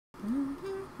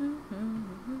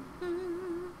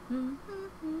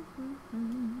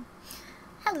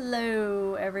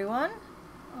Hello, everyone.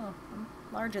 Oh, I'm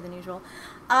larger than usual.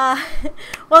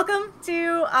 Welcome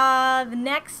to the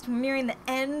next, nearing the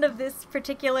end of this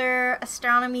particular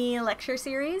astronomy lecture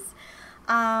series.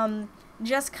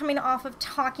 Just coming off of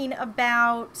talking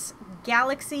about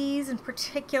galaxies, in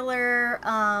particular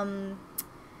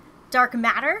dark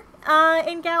matter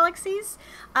in galaxies.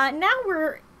 Now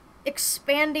we're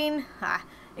expanding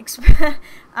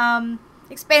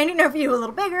expanding our view a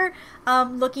little bigger,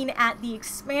 looking at the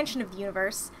expansion of the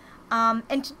universe.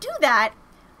 And to do that,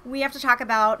 we have to talk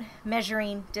about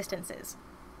measuring distances.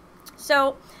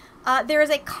 So there is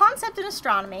a concept in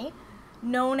astronomy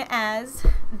known as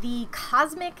the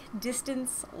cosmic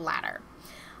distance ladder.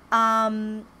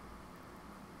 I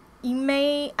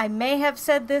may have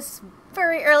said this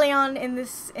very early on in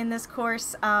this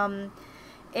course.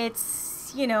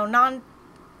 It's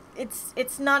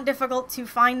it's not difficult to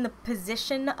find the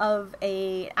position of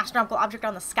an astronomical object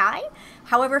on the sky.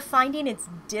 However, finding its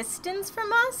distance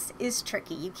from us is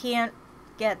tricky. You can't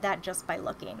get that just by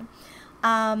looking.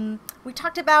 We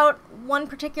talked about one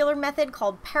particular method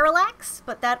called parallax,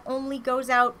 but that only goes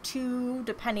out to,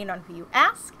 depending on who you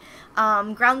ask,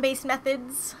 ground-based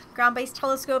methods. Ground-based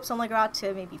telescopes only go out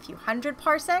to maybe a few hundred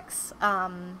parsecs,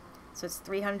 so it's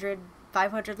 300,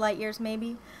 500 light years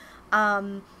maybe.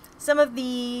 Some of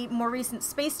the more recent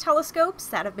space telescopes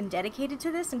that have been dedicated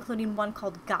to this, including one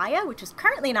called Gaia, which is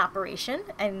currently in operation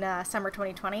in summer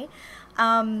 2020,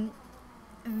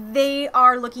 they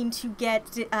are looking to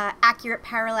get accurate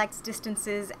parallax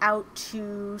distances out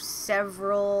to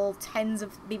several tens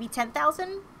of, maybe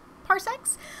 10,000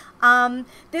 parsecs.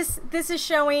 This is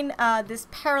showing this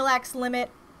parallax limit.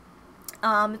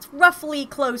 It's roughly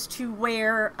close to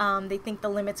where they think the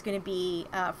limit's going to be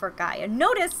for Gaia.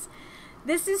 Notice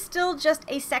this is still just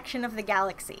a section of the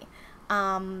galaxy.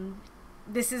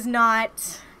 This is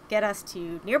not get us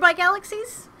to nearby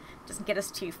galaxies, doesn't get us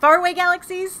to faraway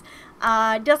galaxies,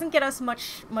 doesn't get us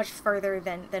much further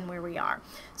than where we are.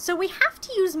 So we have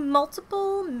to use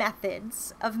multiple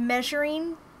methods of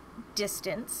measuring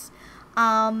distance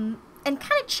and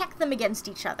kind of check them against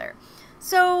each other.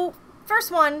 So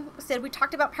first one, we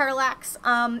talked about parallax.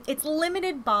 It's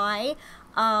limited by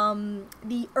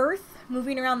the Earth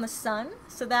moving around the sun,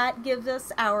 so that gives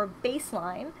us our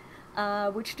baseline,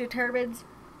 which determines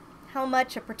how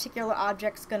much a particular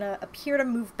object's going to appear to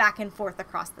move back and forth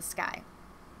across the sky.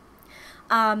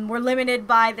 We're limited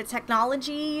by the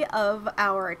technology of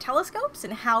our telescopes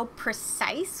and how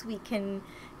precise we can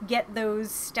get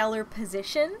those stellar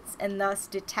positions and thus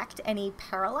detect any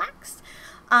parallax.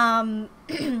 So,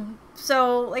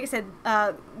 like I said,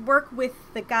 work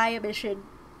with the Gaia mission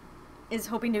is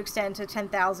hoping to extend to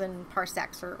 10,000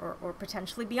 parsecs or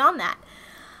potentially beyond that.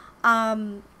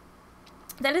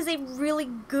 That is a really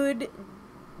good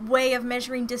way of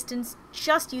measuring distance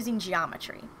just using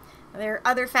geometry. There are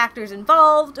other factors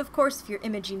involved, of course, if you're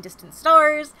imaging distant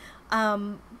stars,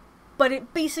 but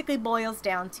it basically boils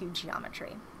down to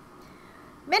geometry.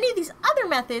 Many of these other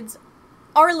methods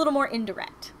are a little more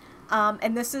indirect,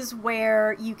 and this is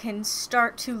where you can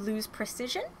start to lose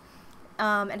precision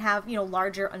and have,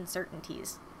 larger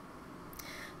uncertainties.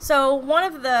 So one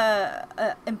of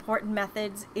the important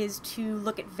methods is to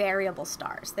look at variable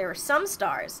stars. There are some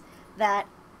stars that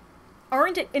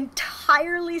aren't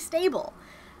entirely stable.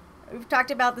 We've talked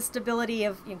about the stability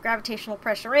of gravitational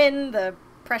pressure in, the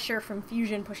pressure from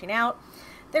fusion pushing out.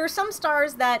 There are some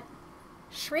stars that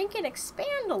shrink and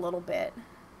expand a little bit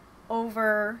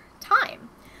over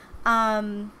time.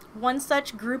 One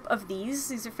such group of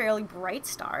these are fairly bright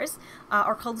stars,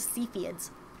 are called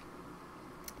Cepheids.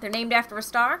 They're named after a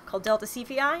star called Delta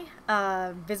Cephei,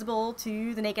 visible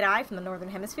to the naked eye from the northern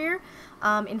hemisphere.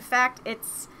 In fact,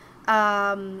 it's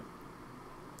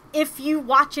if you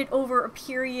watch it over a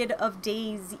period of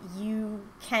days, you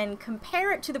can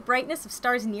compare it to the brightness of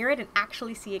stars near it and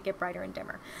actually see it get brighter and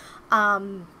dimmer.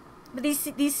 But these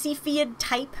Cepheid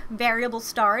type variable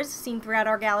stars seen throughout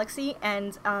our galaxy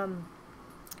and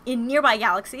in nearby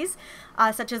galaxies,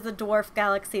 such as the dwarf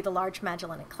galaxy, the Large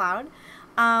Magellanic Cloud.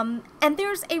 And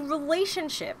there's a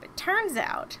relationship, it turns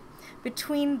out,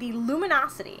 between the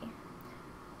luminosity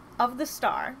of the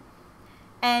star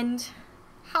and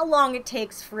how long it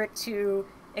takes for it to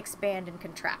expand and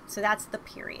contract. So that's the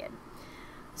period.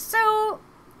 So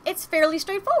it's fairly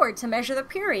straightforward to measure the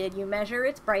period. You measure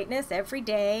its brightness every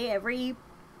day, every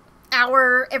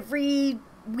hour, every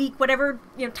week, whatever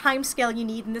time scale you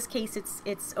need. In this case,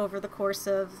 it's over the course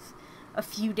of a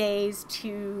few days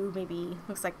to maybe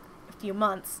looks like a few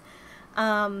months.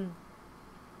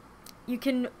 You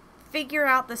can figure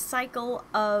out the cycle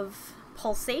of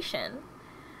pulsation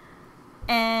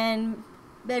and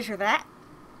measure that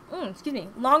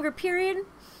longer period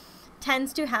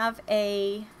tends to have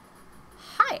a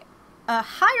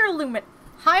higher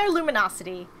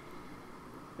luminosity,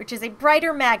 which is a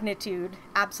brighter magnitude,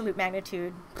 absolute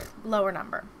magnitude, lower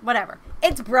number, whatever.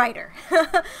 It's brighter.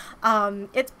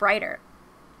 It's brighter.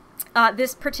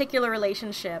 This particular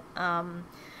relationship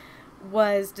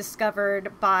was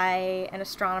discovered by an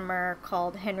astronomer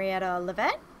called Henrietta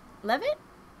Leavitt? I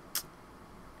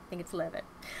think it's Leavitt.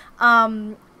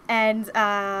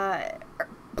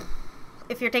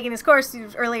 If you're taking this course, you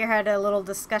earlier had a little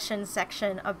discussion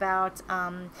section about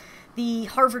the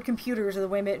Harvard computers, or the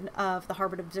women of the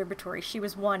Harvard Observatory. She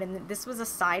was one, and this was a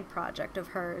side project of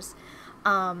hers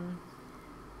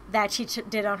that she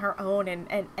did on her own,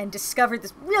 and discovered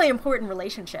this really important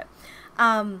relationship.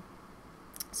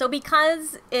 So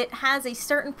because it has a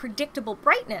certain predictable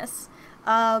brightness,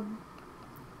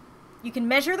 you can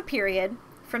measure the period.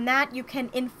 From that, you can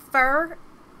infer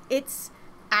its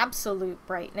absolute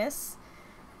brightness.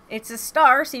 It's a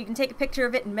star, so you can take a picture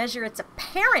of it and measure its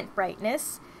apparent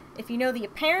brightness. If you know the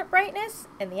apparent brightness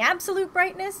and the absolute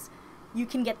brightness, you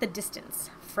can get the distance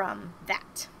from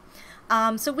that.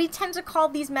 So we tend to call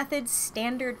these methods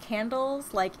standard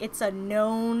candles, like it's a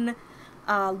known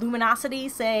luminosity.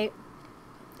 Say,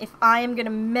 if I am going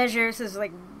to measure, this is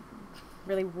like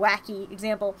really wacky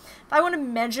example, if I want to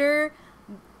measure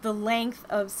the length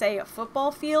of, say, a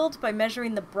football field by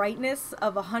measuring the brightness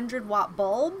of a 100-watt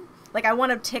bulb, like I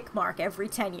want a tick mark every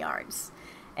 10 yards,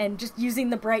 and just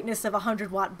using the brightness of a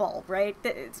 100-watt bulb, right?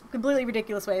 It's a completely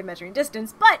ridiculous way of measuring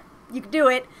distance, but you can do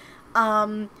it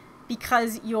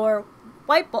because your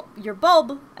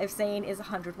bulb, I'm saying, is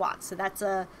 100 watts. So that's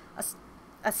a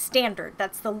standard.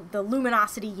 That's the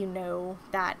luminosity, you know,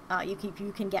 that you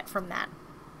can get from that.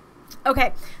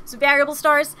 Okay, so variable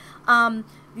stars.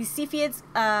 These Cepheids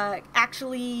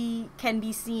actually can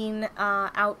be seen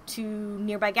out to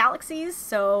nearby galaxies.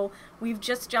 So we've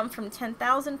just jumped from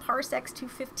 10,000 parsecs to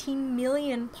 15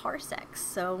 million parsecs.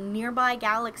 So nearby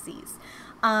galaxies.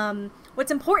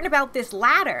 What's important about this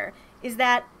ladder is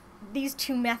that these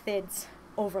two methods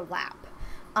overlap.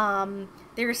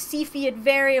 There are Cepheid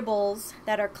variables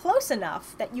that are close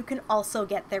enough that you can also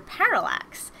get their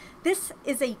parallax. This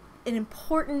is an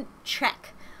important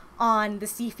check on the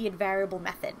Cepheid variable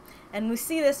method. And we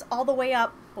see this all the way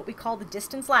up what we call the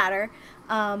distance ladder.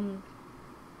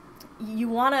 You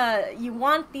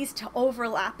want these to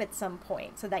overlap at some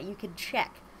point so that you can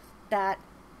check that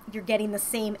you're getting the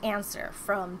same answer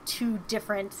from two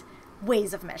different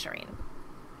ways of measuring.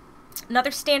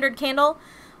 Another standard candle,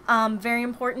 very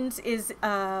important, is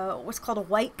what's called a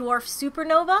white dwarf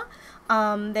supernova.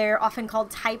 They're often called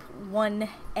type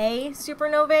 1A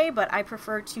supernovae, but I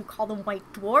prefer to call them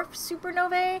white dwarf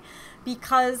supernovae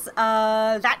because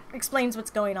that explains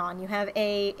what's going on. You have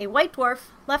a white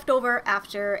dwarf left over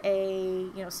after a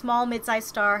small mid-sized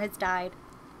star has died.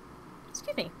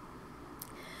 Excuse me.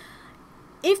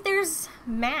 If there's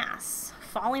mass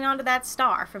falling onto that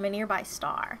star from a nearby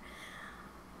star,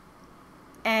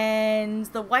 and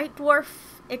the white dwarf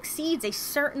exceeds a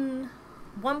certain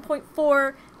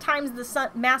 1.4 times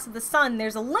the mass of the sun,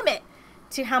 there's a limit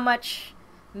to how much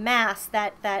mass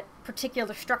that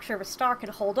particular structure of a star could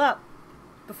hold up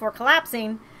before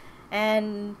collapsing.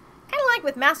 And kind of like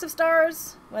with massive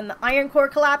stars, when the iron core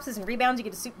collapses and rebounds, you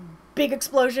get a big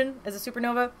explosion as a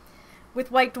supernova.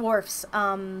 With white dwarfs,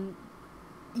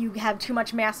 you have too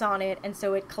much mass on it, and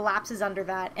so it collapses under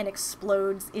that and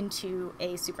explodes into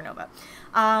a supernova.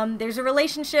 There's a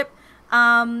relationship.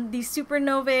 These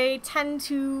supernovae tend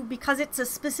to, because it's a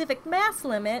specific mass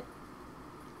limit,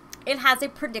 it has a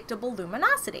predictable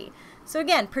luminosity. So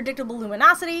again, predictable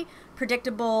luminosity,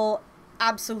 predictable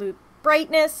absolute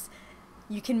brightness.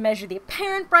 You can measure the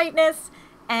apparent brightness,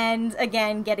 and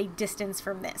again, get a distance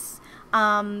from this.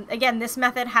 Again, this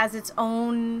method has its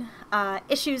own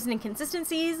issues and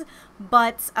inconsistencies,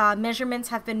 but measurements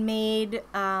have been made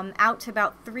out to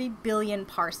about 3 billion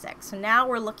parsecs. So now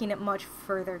we're looking at much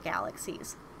further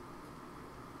galaxies.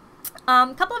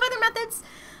 A couple of other methods,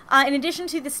 in addition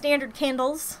to the standard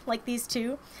candles, like these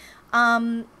two,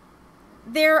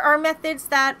 there are methods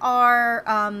that are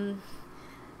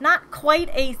not quite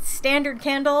a standard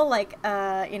candle, like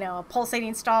a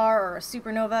pulsating star or a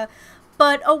supernova,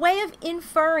 but a way of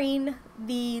inferring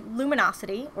the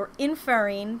luminosity, or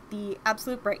inferring the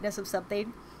absolute brightness of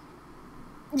something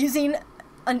using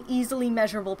an easily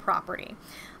measurable property.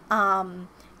 In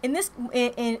this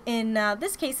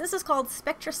case, this is called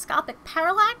spectroscopic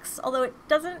parallax, although it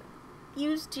doesn't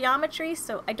use geometry,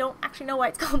 so I don't actually know why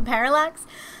it's called parallax.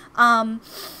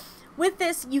 With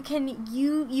this, you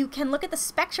can look at the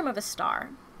spectrum of a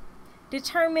star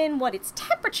determine what its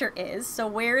temperature is, so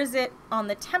where is it on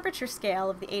the temperature scale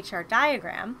of the HR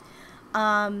diagram.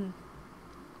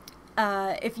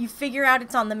 If you figure out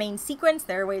it's on the main sequence,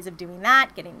 there are ways of doing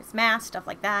that, getting its mass, stuff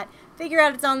like that. Figure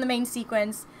out it's on the main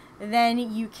sequence, then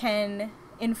you can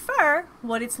infer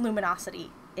what its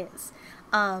luminosity is.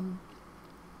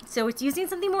 So it's using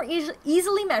something more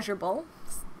easily measurable,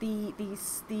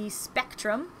 the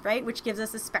spectrum, right, which gives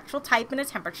us a spectral type and a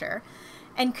temperature,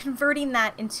 and converting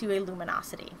that into a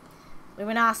luminosity.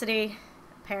 Luminosity,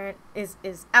 apparent,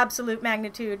 is absolute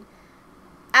magnitude,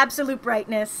 absolute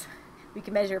brightness. We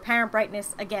can measure apparent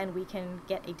brightness. Again, we can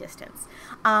get a distance.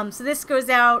 So this goes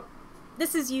out.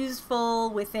 This is useful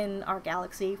within our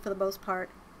galaxy for the most part.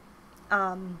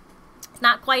 It's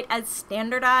not quite as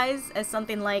standardized as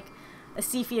something like a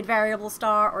Cepheid variable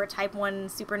star or a Type 1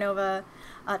 supernova,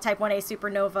 Type 1a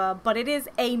supernova, but it is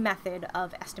a method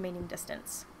of estimating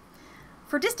distance.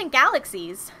 For distant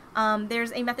galaxies,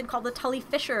 there's a method called the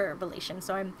Tully-Fisher relation.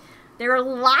 So there are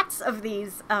lots of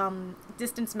these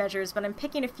distance measures, but I'm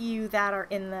picking a few that are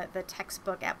in the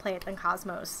textbook at Play It Then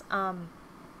Cosmos.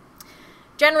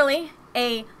 Generally,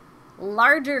 a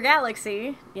larger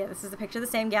galaxy, yeah, this is a picture of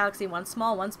the same galaxy, one's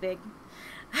small, one's big,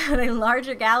 a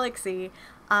larger galaxy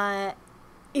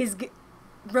is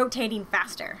rotating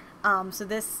faster. So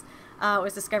this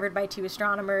was discovered by two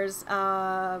astronomers,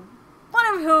 one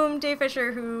of whom, Dave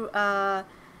Fisher, who I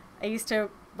used to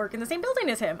work in the same building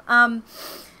as him.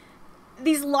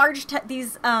 These large, so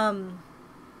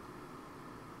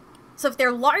if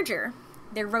they're larger,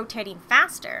 they're rotating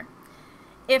faster.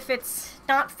 If it's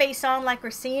not face on like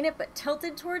we're seeing it, but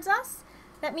tilted towards us,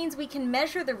 that means we can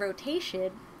measure the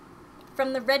rotation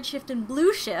from the redshift and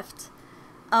blue shift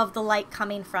of the light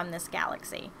coming from this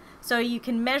galaxy. So you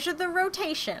can measure the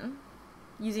rotation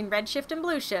using redshift and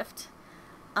blue shift,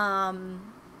 and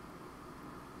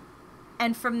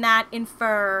from that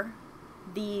infer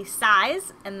the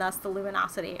size and thus the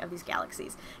luminosity of these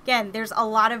galaxies. Again, there's a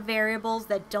lot of variables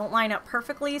that don't line up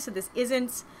perfectly, so this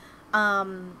isn't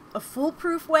a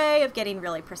foolproof way of getting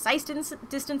really precise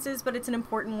distances, but it's an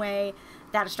important way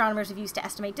that astronomers have used to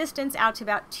estimate distance out to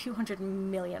about 200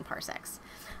 million parsecs.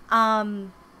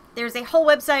 There's a whole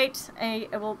website. I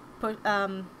will put,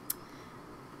 I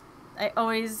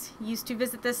always used to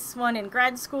visit this one in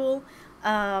grad school.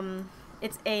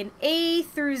 It's an A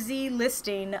through Z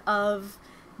listing of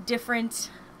different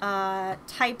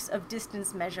types of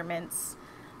distance measurements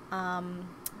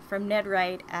from Ned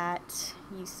Wright at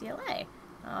UCLA.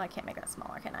 Oh, I can't make that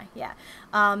smaller, can I? Yeah.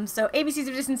 So ABCs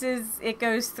of distances, it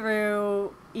goes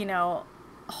through, you know,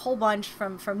 a whole bunch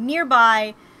from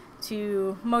nearby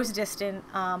to most distant.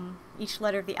 Each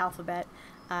letter of the alphabet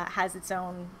has its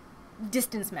own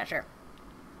distance measure.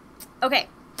 Okay.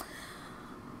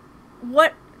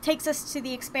 What takes us to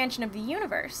the expansion of the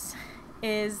universe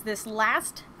is this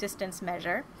last distance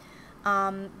measure,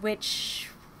 which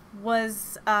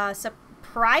was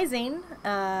surprising.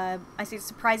 I say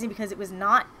surprising because it was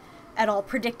not at all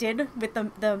predicted with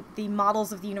the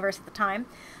models of the universe at the time.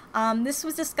 This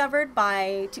was discovered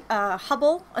by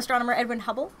Hubble, astronomer Edwin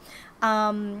Hubble,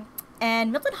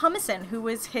 and Milton Humason, who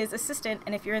was his assistant.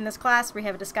 And if you're in this class, we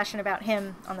have a discussion about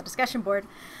him on the discussion board.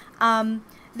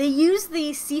 They used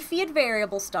the Cepheid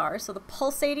variable star, so the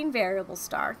pulsating variable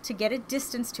star, to get a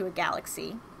distance to a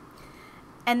galaxy.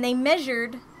 And they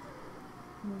measured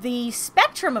the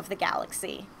spectrum of the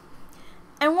galaxy.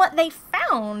 And what they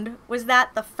found was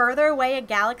that the further away a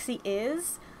galaxy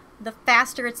is, the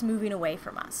faster it's moving away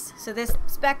from us. So this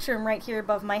spectrum right here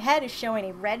above my head is showing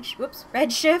a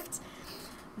redshift.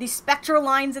 The spectral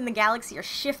lines in the galaxy are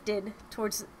shifted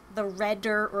towards the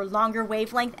redder or longer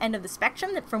wavelength end of the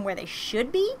spectrum from where they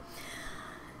should be.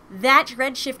 That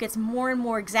redshift gets more and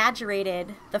more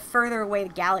exaggerated the further away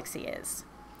the galaxy is.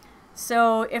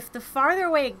 So if the farther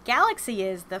away a galaxy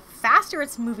is, the faster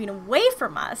it's moving away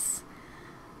from us.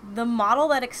 The model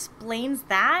that explains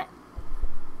that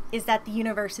is that the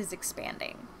universe is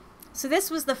expanding. So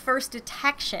this was the first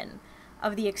detection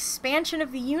of the expansion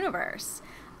of the universe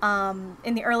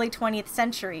in the early 20th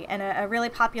century. And a really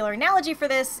popular analogy for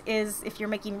this is if you're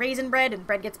making raisin bread and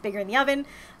bread gets bigger in the oven.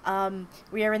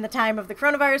 We are in the time of the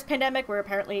coronavirus pandemic where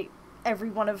apparently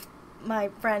every one of my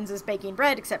friends is baking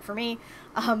bread except for me.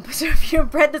 So if you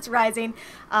have bread that's rising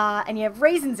and you have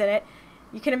raisins in it,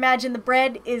 you can imagine the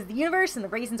bread is the universe and the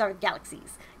raisins are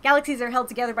galaxies. Galaxies are held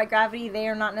together by gravity. They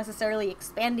are not necessarily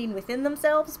expanding within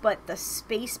themselves, but the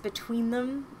space between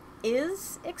them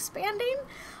is expanding.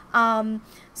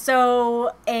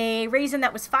 So a raisin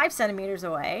that was 5 centimeters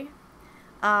away,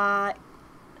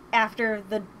 after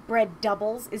the bread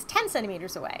doubles, is 10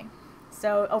 centimeters away.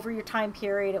 So over your time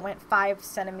period, it went 5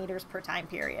 centimeters per time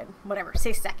period. Whatever,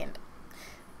 say second.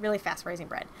 Really fast raising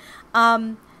bread.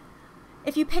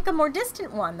 If you pick a more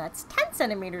distant one that's 10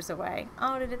 centimeters away.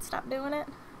 Oh, did it stop doing it?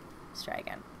 Let's try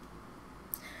again.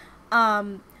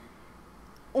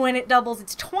 When it doubles,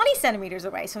 it's 20 centimeters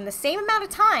away. So in the same amount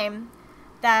of time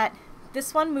that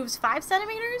this one moves 5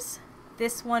 centimeters,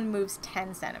 this one moves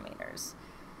 10 centimeters.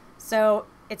 So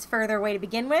it's further away to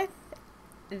begin with.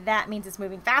 That means it's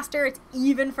moving faster. It's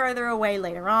even further away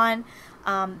later on.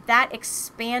 That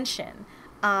expansion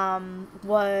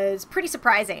was pretty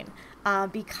surprising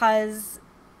because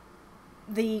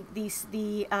the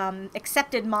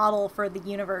accepted model for the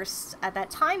universe at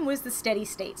that time was the steady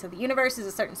state. So the universe is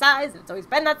a certain size, and it's always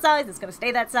been that size, it's going to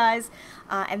stay that size,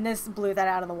 and this blew that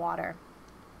out of the water.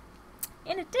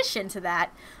 In addition to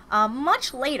that,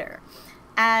 much later,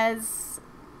 as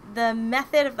the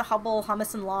method of the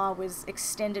Hubble-Humason law was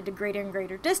extended to greater and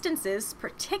greater distances,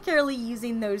 particularly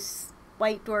using those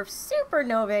white dwarf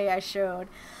supernovae I showed,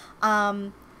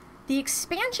 the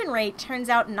expansion rate turns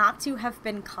out not to have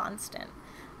been constant.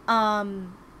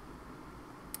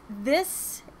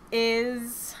 This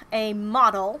is a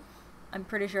model, I'm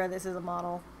pretty sure this is a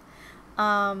model,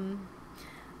 of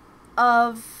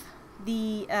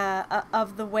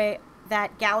the way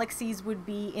that galaxies would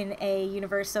be in a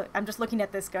universe. So I'm just looking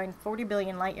at this going 40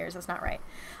 billion light years. That's not right.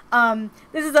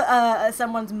 This is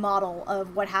someone's model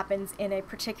of what happens in a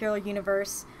particular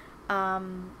universe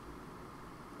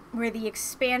where the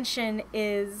expansion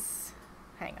is,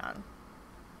 hang on.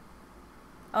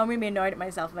 I'm going to be annoyed at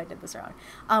myself if I did this wrong.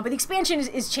 But the expansion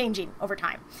is changing over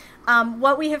time.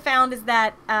 What we have found is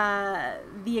that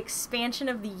the expansion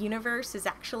of the universe is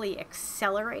actually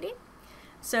accelerating.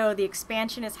 So the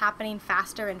expansion is happening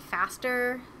faster and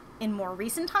faster in more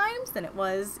recent times than it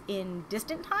was in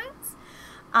distant times.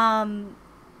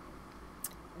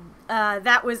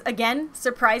 That was, again,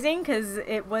 surprising because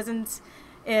it wasn't...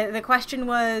 the question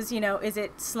was, you know, is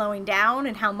it slowing down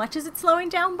and how much is it slowing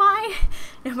down by?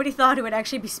 Nobody thought it would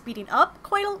actually be speeding up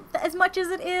quite as much as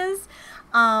it is.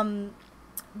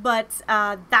 But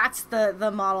that's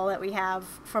the model that we have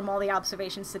from all the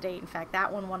observations to date. In fact,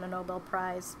 that one won a Nobel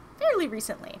Prize fairly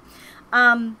recently.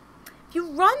 If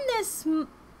you run this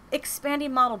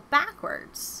expanding model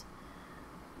backwards,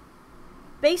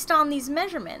 based on these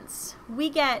measurements, we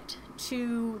get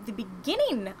to the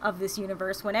beginning of this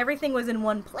universe when everything was in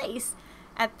one place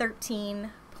at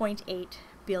 13.8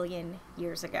 billion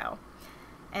years ago.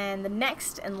 And the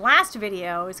next and last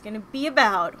video is going to be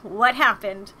about what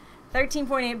happened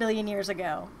 13.8 billion years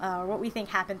ago, or what we think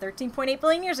happened 13.8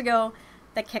 billion years ago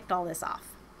that kicked all this off.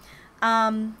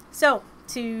 So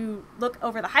to look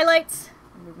over the highlights,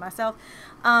 move myself,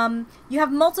 you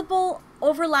have multiple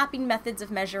overlapping methods of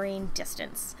measuring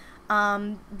distance.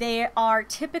 They are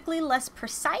typically less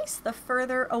precise the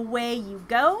further away you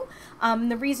go.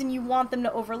 The reason you want them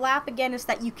to overlap, again, is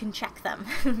that you can check them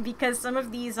because some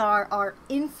of these are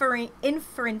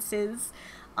inferences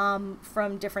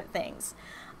from different things.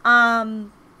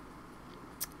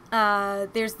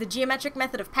 There's the geometric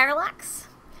method of parallax.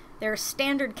 There are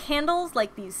standard candles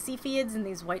like these Cepheids and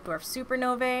these white dwarf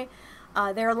supernovae.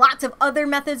 There are lots of other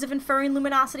methods of inferring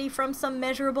luminosity from some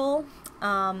measurable.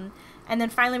 And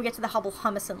then finally we get to the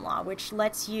Hubble-Humason law, which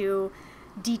lets you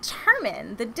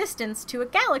determine the distance to a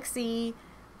galaxy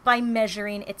by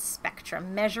measuring its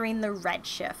spectrum, measuring the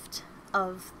redshift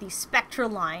of the spectral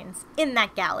lines in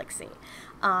that galaxy.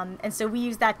 And so we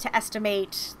use that to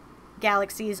estimate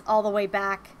galaxies all the way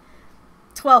back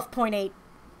 12.8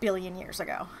 billion years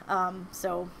ago.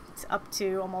 So it's up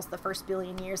to almost the first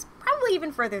billion years, probably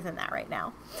even further than that right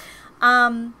now.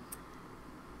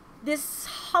 This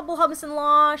Hubble-Humason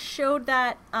law showed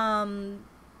that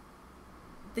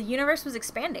the universe was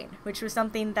expanding, which was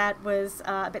something that was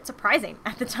a bit surprising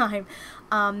at the time.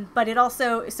 But it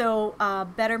also,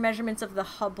 better measurements of the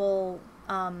Hubble,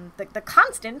 the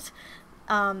constant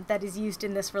that is used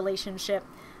in this relationship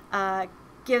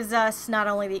gives us not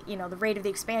only the rate of the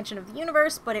expansion of the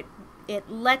universe, but it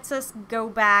lets us go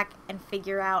back and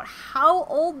figure out how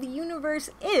old the universe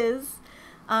is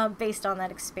based on that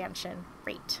expansion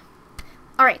rate.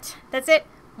 All right, that's it.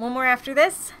 One more after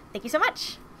this. Thank you so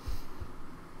much.